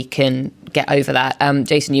that we can get over that.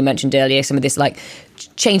 Jason, you mentioned earlier some of this, like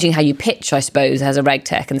changing how you pitch, I suppose, as a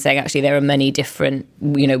Regtech, and saying actually there are many different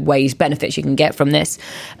ways, benefits you can get from this.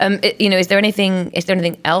 Is there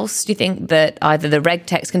anything else do you think that either the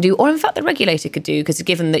Regtechs can do, or in fact the regulator could do? Because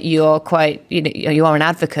given that you are quite, you are an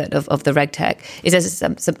advocate of the Regtech, is there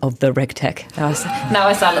some of the Regtech? Now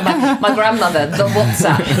I sound like my grandmother. The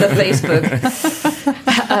WhatsApp, the Facebook.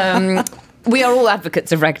 We are all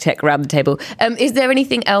advocates of Regtech around the table. Is there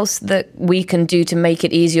anything else that we can do to make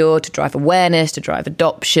it easier, to drive awareness, to drive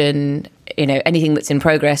adoption? Anything that's in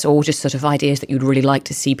progress, or just sort of ideas that you'd really like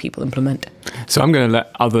to see people implement? So I'm going to let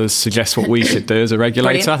others suggest what we should do as a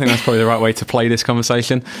regulator. Brilliant. I think that's probably the right way to play this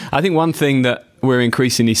conversation. I think one thing that we're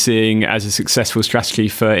increasingly seeing as a successful strategy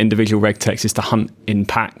for individual Regtechs is to hunt in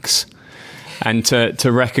packs. And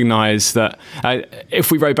to recognise that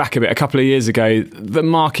if we roll back a bit, a couple of years ago, the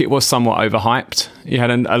market was somewhat overhyped. You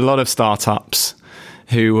had a lot of startups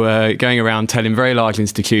who were going around telling very large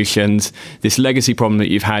institutions, this legacy problem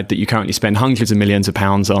that you've had that you currently spend hundreds of millions of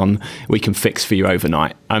pounds on, we can fix for you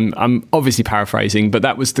overnight. I'm obviously paraphrasing, but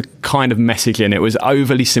that was the kind of messaging. It was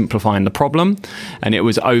overly simplifying the problem, and it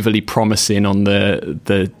was overly promising on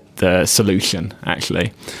the solution,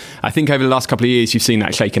 actually. I think over the last couple of years, you've seen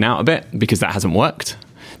that shaken out a bit because that hasn't worked.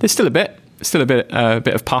 There's still a bit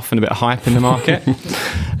of puff and a bit of hype in the market.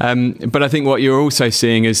 But I think what you're also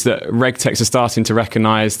seeing is that Regtechs are starting to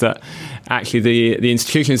recognise that actually the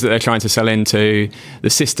institutions that they're trying to sell into,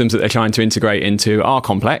 the systems that they're trying to integrate into are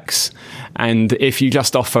complex. And if you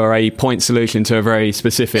just offer a point solution to a very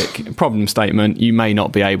specific problem statement, you may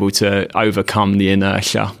not be able to overcome the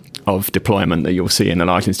inertia of deployment that you'll see in the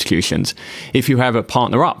large institutions. If you have a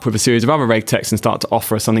partner up with a series of other Regtechs and start to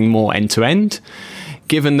offer something more end-to-end,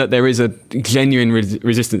 given that there is a genuine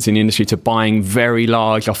resistance in the industry to buying very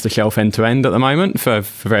large off-the-shelf end-to-end at the moment for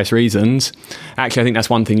various reasons, actually I think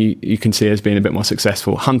that's one thing you can see as being a bit more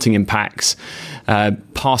successful. Hunting in packs,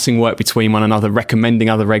 passing work between one another, recommending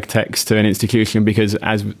other Regtechs to an institution, because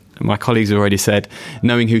as my colleagues have already said,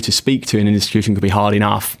 knowing who to speak to in an institution can be hard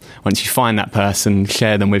enough. Once you find that person,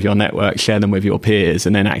 share them with your network, share them with your peers,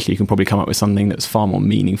 and then actually you can probably come up with something that's far more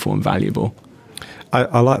meaningful and valuable.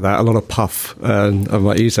 I like that. A lot of puff. I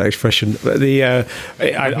might use that expression. But regulator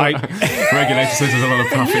says there's a lot of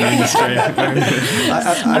puff in the industry.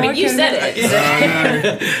 You said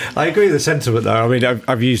it. I agree with the sentiment, though. I mean,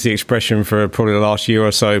 I've used the expression for probably the last year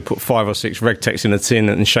or so. Put 5 or 6 Regtechs in a tin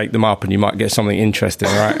and shake them up, and you might get something interesting,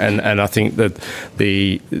 right? And I think that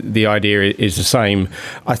the idea is the same.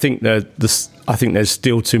 I think there's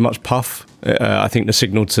still too much puff. I think the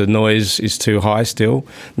signal to noise is too high still.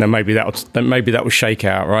 Now maybe that will shake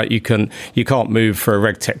out, right? You can't move for a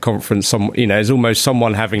Regtech conference. There's almost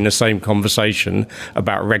someone having the same conversation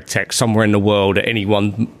about Regtech somewhere in the world at any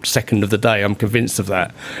one second of the day. I'm convinced of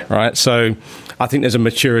that, right? So I think there's a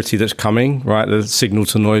maturity that's coming, right? The signal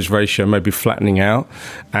to noise ratio may be flattening out,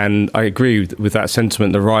 and I agree with that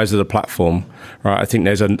sentiment. The rise of the platform, right? I think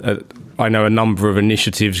there's I know a number of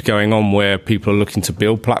initiatives going on where people are looking to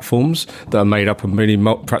build platforms that are made up of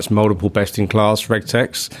perhaps multiple best-in-class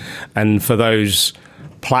Regtechs. And for those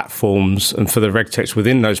platforms, and for the regtechs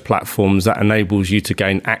within those platforms, that enables you to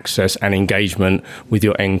gain access and engagement with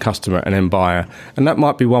your end customer and end buyer. And that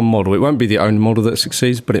might be one model. It won't be the only model that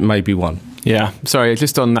succeeds, but it may be one. Yeah, sorry,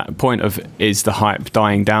 just on that point of, is the hype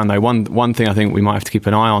dying down though? One thing I think we might have to keep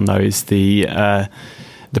an eye on though is the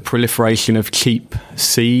proliferation of cheap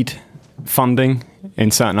seed funding in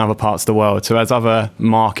certain other parts of the world. So as other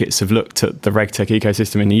markets have looked at the Regtech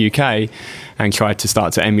ecosystem in the UK and tried to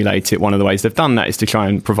start to emulate it, one of the ways they've done that is to try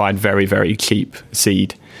and provide very, very cheap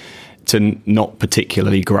seed to not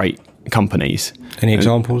particularly great companies. Any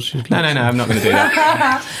examples? No, I'm not going to do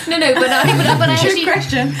that. No, but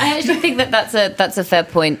I actually think that that's a fair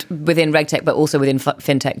point within Regtech, but also within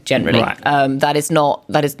fintech generally. Right. That is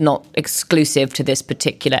not exclusive to this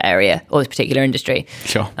particular area or this particular industry.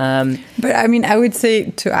 Sure. But I mean, I would say,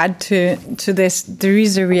 to add to this, there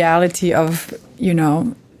is a reality of,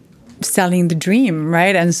 selling the dream,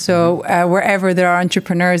 right? And so wherever there are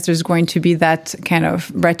entrepreneurs, there's going to be that kind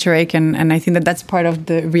of rhetoric. And I think that that's part of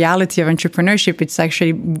the reality of entrepreneurship. It's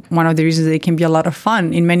actually one of the reasons that it can be a lot of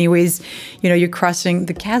fun. In many ways, you're crossing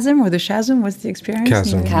the chasm or the chasm. What's the experience?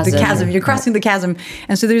 Chasm. The chasm. You're crossing the chasm.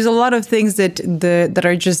 And so there's a lot of things that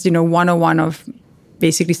are just, 101 of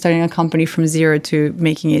basically starting a company from zero to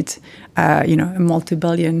making it, a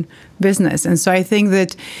multi-billion business. And so I think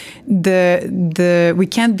that we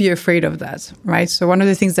can't be afraid of that, right? So one of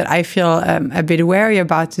the things that I feel a bit wary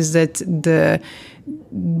about is that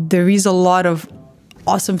there is a lot of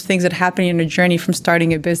awesome things that happen in a journey from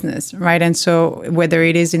starting a business, right? And so whether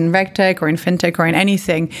it is in Regtech or in fintech or in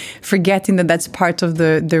anything, forgetting that that's part of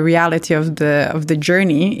the reality of the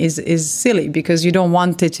journey is silly, because you don't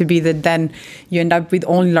want it to be that then you end up with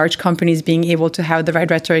only large companies being able to have the right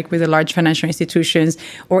rhetoric with the large financial institutions,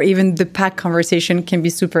 or even the pack conversation can be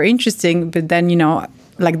super interesting, but then,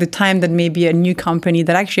 like the time that maybe a new company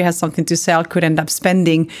that actually has something to sell could end up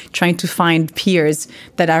spending trying to find peers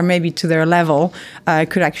that are maybe to their level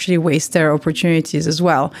could actually waste their opportunities as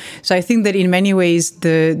well. So I think that in many ways,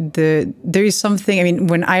 there is something, I mean,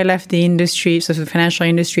 when I left the industry, so the financial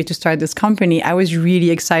industry, to start this company, I was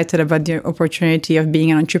really excited about the opportunity of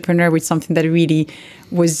being an entrepreneur with something that really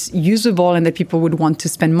was usable and that people would want to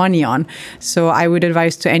spend money on. So I would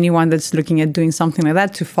advise to anyone that's looking at doing something like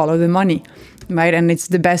that to follow the money. Right. And it's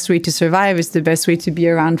the best way to survive. It's the best way to be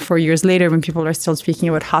around 4 years later when people are still speaking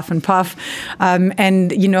about huff and puff.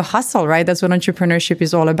 And, hustle, right? That's what entrepreneurship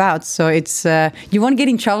is all about. So it's, you won't get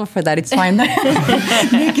in trouble for that. It's fine.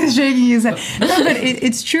 Nick is shaking his head. No, but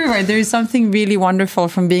it's true, right? There is something really wonderful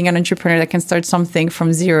from being an entrepreneur that can start something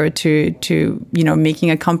from zero to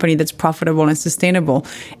making a company that's profitable and sustainable.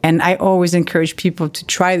 And I always encourage people to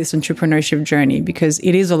try this entrepreneurship journey, because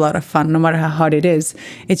it is a lot of fun. No matter how hard it is,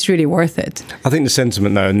 it's really worth it. I think the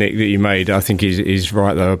sentiment, though, Nick, that you made, I think is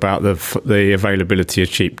right, though, about the availability of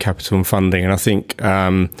cheap capital and funding. And I think,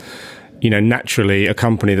 naturally, a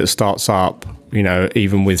company that starts up,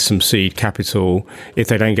 even with some seed capital, if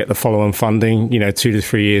they don't get the follow-on funding, 2 to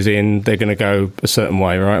 3 years in, they're going to go a certain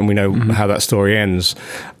way, right? And we know how that story ends.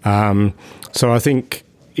 So I think,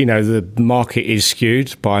 the market is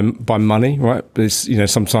skewed by money, right? It's,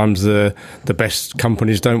 sometimes the best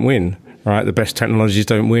companies don't win. Right, the best technologies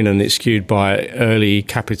don't win, and it's skewed by early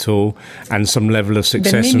capital and some level of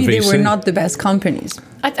success. But maybe and VC. They were not the best companies.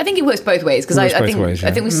 I think it works both ways, because I think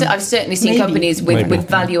I've certainly seen companies with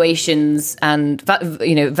valuations and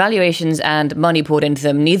valuations and money poured into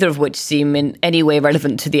them, neither of which seem in any way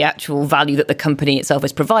relevant to the actual value that the company itself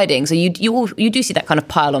is providing. So you do see that kind of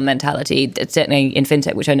pile-on mentality, certainly in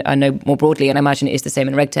fintech, which I know more broadly, and I imagine it is the same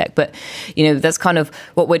in Regtech. But that's kind of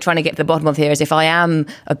what we're trying to get to the bottom of here. Is if I am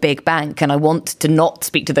a big bank and I want to not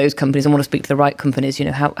speak to those companies, I want to speak to the right companies,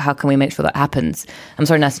 how can we make sure that happens? I'm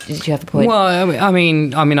sorry, Nas, did you have a point? Well, I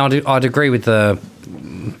mean, I'd agree with the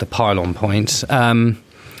pile-on point. I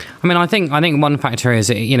think one factor is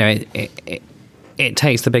it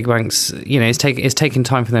takes the big banks. It's taking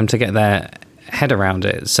time for them to get their head around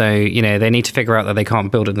it. So they need to figure out that they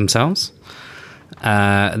can't build it themselves.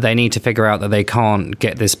 They need to figure out that they can't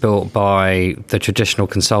get this built by the traditional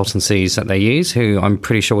consultancies that they use, who I'm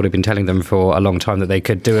pretty sure would have been telling them for a long time that they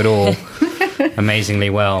could do it all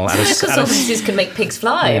amazingly well. Consultancies can make pigs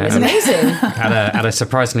fly. Yeah, it's amazing. at a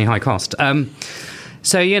surprisingly high cost. That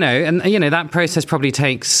process probably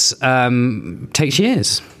takes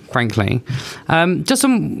years, frankly. Just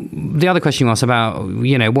on the other question you asked about,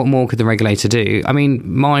 what more could the regulator do? I mean,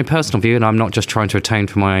 my personal view, and I'm not just trying to atone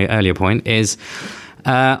for my earlier point, is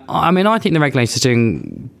I think the regulator's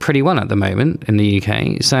doing pretty well at the moment in the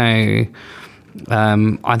UK. So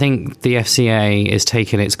I think the FCA is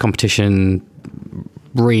taking its competition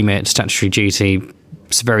remit, statutory duty,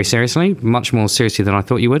 very seriously, much more seriously than I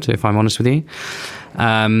thought you would, if I'm honest with you.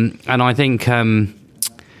 And I think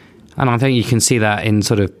you can see that in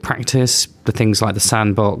sort of practice, the things like the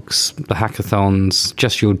sandbox, the hackathons,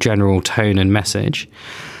 just your general tone and message.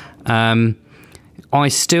 I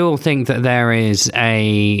still think that there is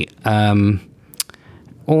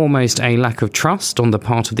almost a lack of trust on the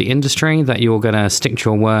part of the industry that you're going to stick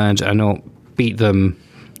to your word and not beat them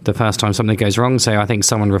the first time something goes wrong. So I think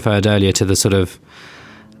someone referred earlier to the sort of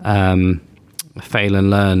fail and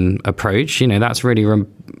learn approach. That's really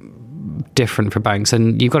different for banks.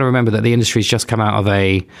 And you've got to remember that the industry's just come out of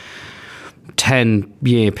a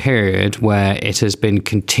 10-year period where it has been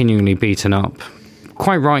continually beaten up,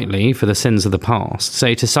 quite rightly, for the sins of the past.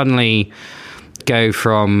 So to suddenly go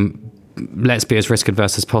from let's be as risk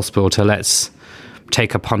adverse as possible to let's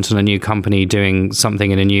take a punt on a new company doing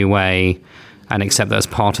something in a new way and accept that as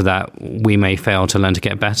part of that we may fail to learn to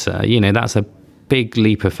get better, that's a big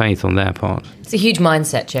leap of faith on their part. It's a huge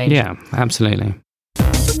mindset change. Yeah, absolutely.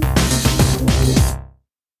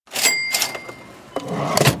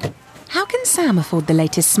 How can Sam afford the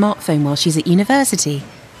latest smartphone while she's at university?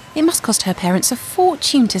 It must cost her parents a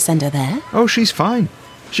fortune to send her there. Oh, she's fine.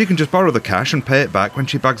 She can just borrow the cash and pay it back when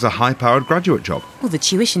she bags a high-powered graduate job. Well, the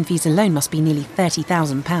tuition fees alone must be nearly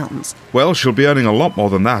 £30,000. Well, she'll be earning a lot more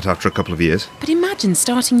than that after a couple of years. But imagine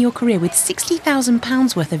starting your career with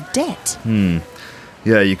 £60,000 worth of debt.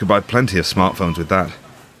 Yeah, you could buy plenty of smartphones with that.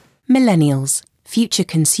 Millennials, future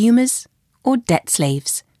consumers, or debt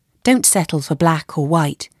slaves. Don't settle for black or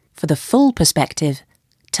white. For the full perspective,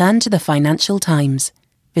 turn to the Financial Times.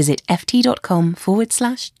 Visit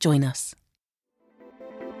ft.com/join us.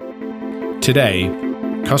 Today,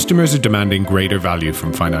 customers are demanding greater value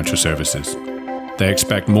from financial services. They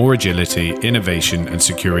expect more agility, innovation, and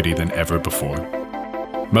security than ever before.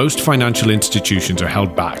 Most financial institutions are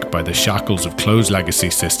held back by the shackles of closed legacy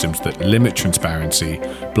systems that limit transparency,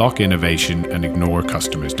 block innovation, and ignore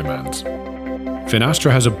customers' demands. Finastra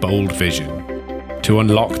has a bold vision to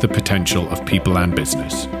unlock the potential of people and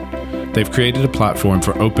business. They've created a platform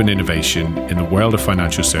for open innovation in the world of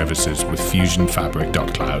financial services with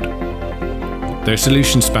fusionfabric.cloud. Their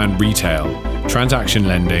solutions span retail, transaction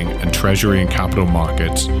lending, and treasury and capital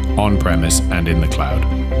markets, on-premise and in the cloud.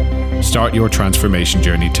 Start your transformation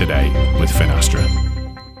journey today with Finastra.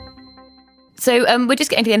 So we're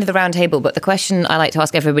just getting to the end of the round table, but the question I like to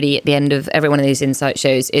ask everybody at the end of every one of these insight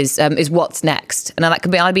shows is what's next? And that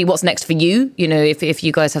could be what's next for you, if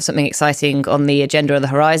you guys have something exciting on the agenda or the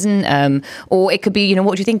horizon, or it could be,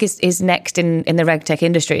 what do you think is next in the Regtech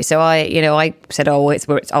industry? So I said,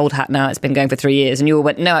 it's old hat now, it's been going for 3 years, and you all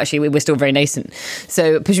went, no, actually, we're still very nascent.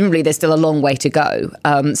 So presumably there's still a long way to go.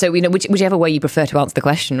 So, whichever way you prefer to answer the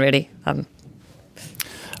question, really.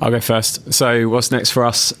 I'll go first. So what's next for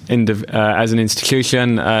us as an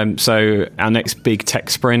institution? So our next big tech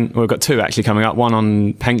sprint, we've got two actually coming up, one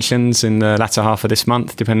on pensions in the latter half of this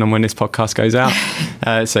month, depending on when this podcast goes out.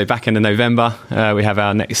 So back end of November, we have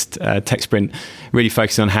our next tech sprint, really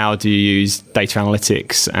focusing on how do you use data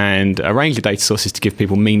analytics and a range of data sources to give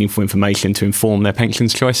people meaningful information to inform their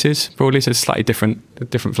pensions choices broadly. So it's a slightly different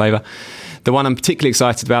flavour. The one I'm particularly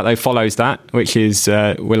excited about, though, follows that, which is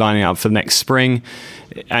we're lining up for the next spring.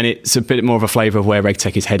 And it's a bit more of a flavour of where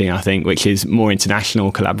Regtech is heading, I think, which is more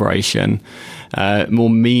international collaboration, more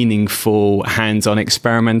meaningful hands-on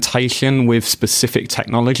experimentation with specific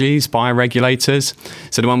technologies by regulators.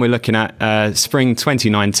 So the one we're looking at, spring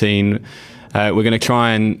 2019, we're going to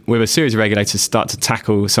try and, with a series of regulators, start to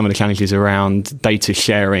tackle some of the challenges around data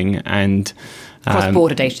sharing and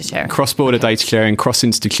cross-border data sharing. Cross-border data sharing,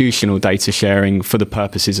 cross-institutional data sharing for the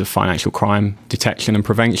purposes of financial crime detection and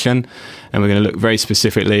prevention. And we're going to look very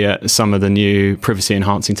specifically at some of the new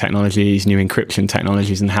privacy-enhancing technologies, new encryption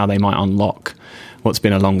technologies, and how they might unlock what's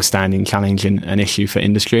been a long-standing challenge and an issue for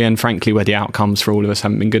industry, and frankly, where the outcomes for all of us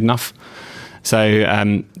haven't been good enough. So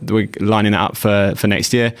we're lining that up for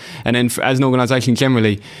next year. And then as an organisation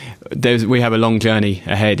generally, we have a long journey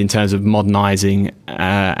ahead in terms of modernising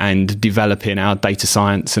and developing our data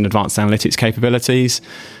science and advanced analytics capabilities.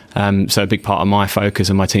 So a big part of my focus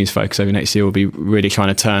and my team's focus over next year will be really trying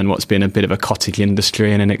to turn what's been a bit of a cottage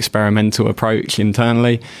industry and an experimental approach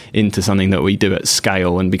internally into something that we do at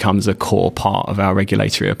scale and becomes a core part of our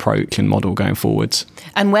regulatory approach and model going forwards.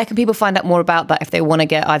 And where can people find out more about that if they want to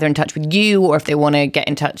get either in touch with you or if they want to get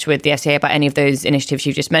in touch with the FCA about any of those initiatives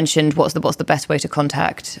you just mentioned? What's the best way to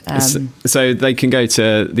contact? So they can go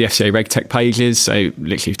to the FCA Regtech pages. So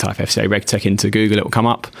literally type FCA Regtech into Google, it will come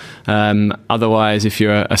up. Otherwise, if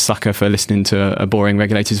you're a sucker for listening to a boring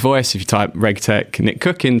regulator's voice, if you type Regtech Nick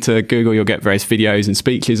Cook into Google, you'll get various videos and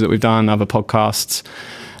speeches that we've done, other podcasts.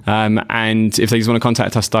 And if they just want to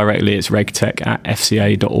contact us directly, it's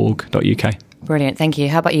regtech@fca.org.uk. Brilliant. Thank you.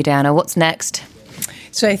 How about you, Diana? What's next?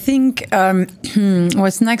 So I think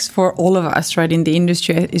what's next for all of us, right, in the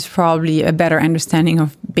industry is probably a better understanding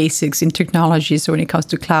of basics in technology. So when it comes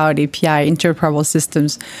to cloud, API, interoperable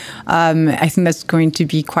systems, I think that's going to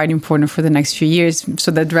be quite important for the next few years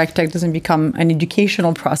so that Regtech doesn't become an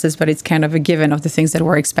educational process, but it's kind of a given of the things that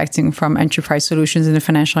we're expecting from enterprise solutions in the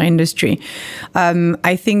financial industry.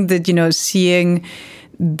 I think that, seeing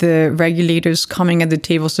the regulators coming at the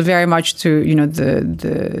table, so very much to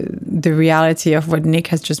the reality of what Nick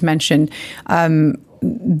has just mentioned.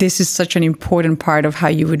 This is such an important part of how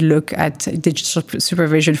you would look at digital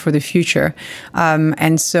supervision for the future.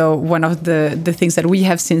 And so one of the things that we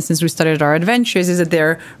have seen since we started our adventures is that there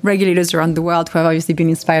are regulators around the world who have obviously been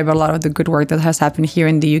inspired by a lot of the good work that has happened here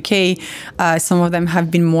in the UK. Some of them have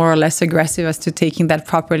been more or less aggressive as to taking that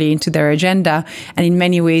properly into their agenda. And in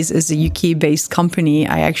many ways, as a UK-based company,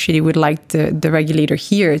 I actually would like the regulator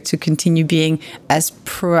here to continue being as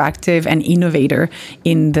proactive and innovator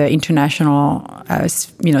in the international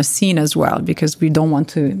scene as well, because we don't want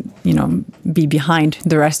to, be behind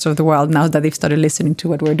the rest of the world now that they've started listening to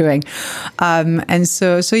what we're doing. And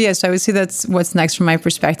so I would say that's what's next from my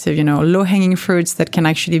perspective, low-hanging fruits that can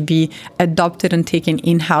actually be adopted and taken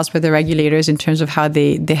in-house by the regulators in terms of how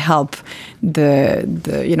they help the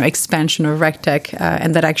expansion of Regtech,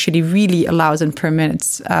 and that actually really allows and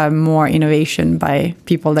permits more innovation by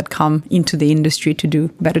people that come into the industry to do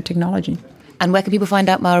better technology. And where can people find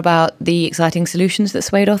out more about the exciting solutions that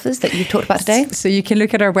Suede offers that you've talked about today? So you can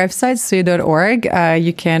look at our website, suede.org.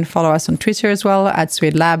 You can follow us on Twitter as well, at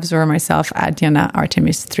Suede Labs, or myself at Diana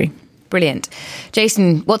Artemis 3. Brilliant.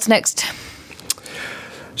 Jason, what's next?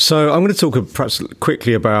 So I'm going to talk perhaps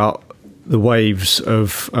quickly about the waves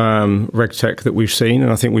of Regtech that we've seen,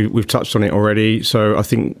 and I think we've touched on it already. So I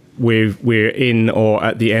think we're in or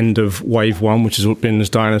at the end of wave one, which has been,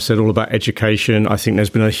 as Diana said, all about education. I think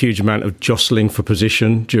there's been a huge amount of jostling for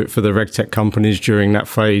position for the Regtech companies during that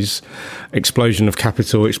phase. Explosion of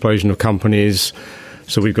capital, explosion of companies.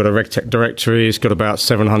 So we've got a Regtech directory. It's got about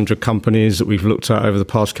 700 companies that we've looked at over the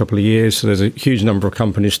past couple of years. So there's a huge number of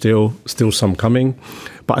companies still some coming.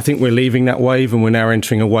 But I think we're leaving that wave and we're now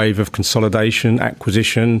entering a wave of consolidation,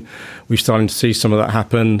 acquisition. We're starting to see some of that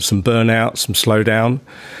happen, some burnout, some slowdown.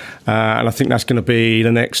 And I think that's going to be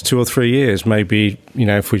the next 2 or 3 years, maybe,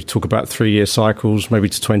 if we talk about 3-year cycles, maybe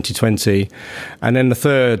to 2020. And then the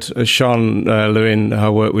third, Sean Lewin, who I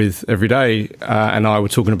work with every day, and I were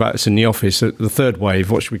talking about this in the office, the third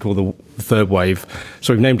wave. What should we call the third wave?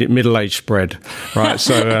 So we've named it middle-age spread, right?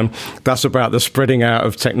 So that's about the spreading out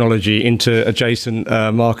of technology into adjacent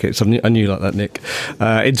markets. I knew like that, Nick.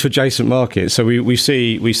 Into adjacent markets. So we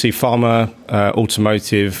see pharma,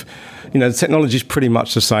 automotive. The technology is pretty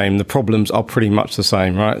much the same. The problems are pretty much the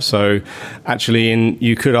same, right? So actually,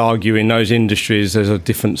 you could argue in those industries, there's a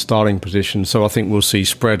different starting position. So I think we'll see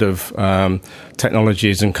spread of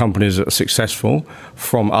technologies and companies that are successful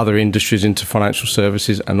from other industries into financial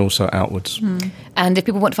services and also outwards. And if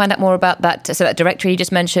people want to find out more about that directory you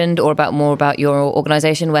just mentioned, or more about your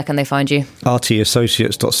organisation, where can they find you?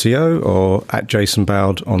 rtassociates.co or at Jason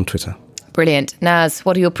Bowd on Twitter. Brilliant. Naz,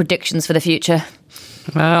 what are your predictions for the future?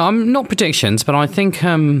 I'm not predictions, but I think,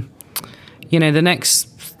 the next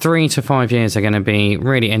 3 to 5 years are going to be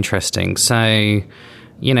really interesting. So,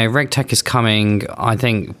 Regtech is coming. I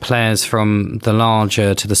think players from the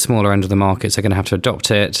larger to the smaller end of the markets are going to have to adopt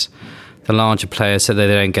it. The larger players so that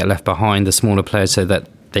they don't get left behind, the smaller players so that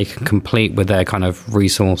they can compete with their kind of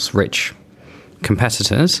resource-rich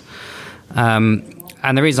competitors.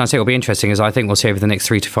 And the reason I say it will be interesting is I think we'll see over the next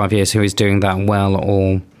 3 to 5 years who is doing that well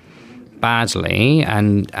or badly,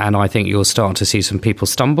 and I think you'll start to see some people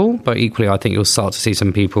stumble, but equally I think you'll start to see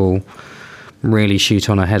some people really shoot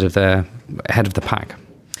on ahead of the pack.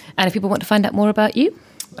 And if people want to find out more about you?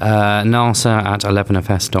 NASA at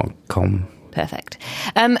 11fs.com. Perfect.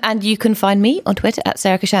 And you can find me on Twitter at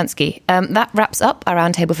Sarah Koshansky. That wraps up our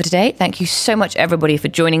roundtable for today. Thank you so much, everybody, for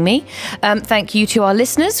joining me. Thank you to our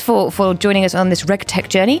listeners for joining us on this Regtech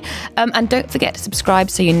journey. And don't forget to subscribe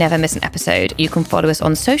so you never miss an episode. You can follow us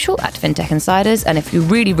on social at FinTech Insiders. And if you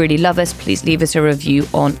really, really love us, please leave us a review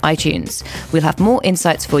on iTunes. We'll have more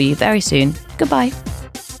insights for you very soon. Goodbye.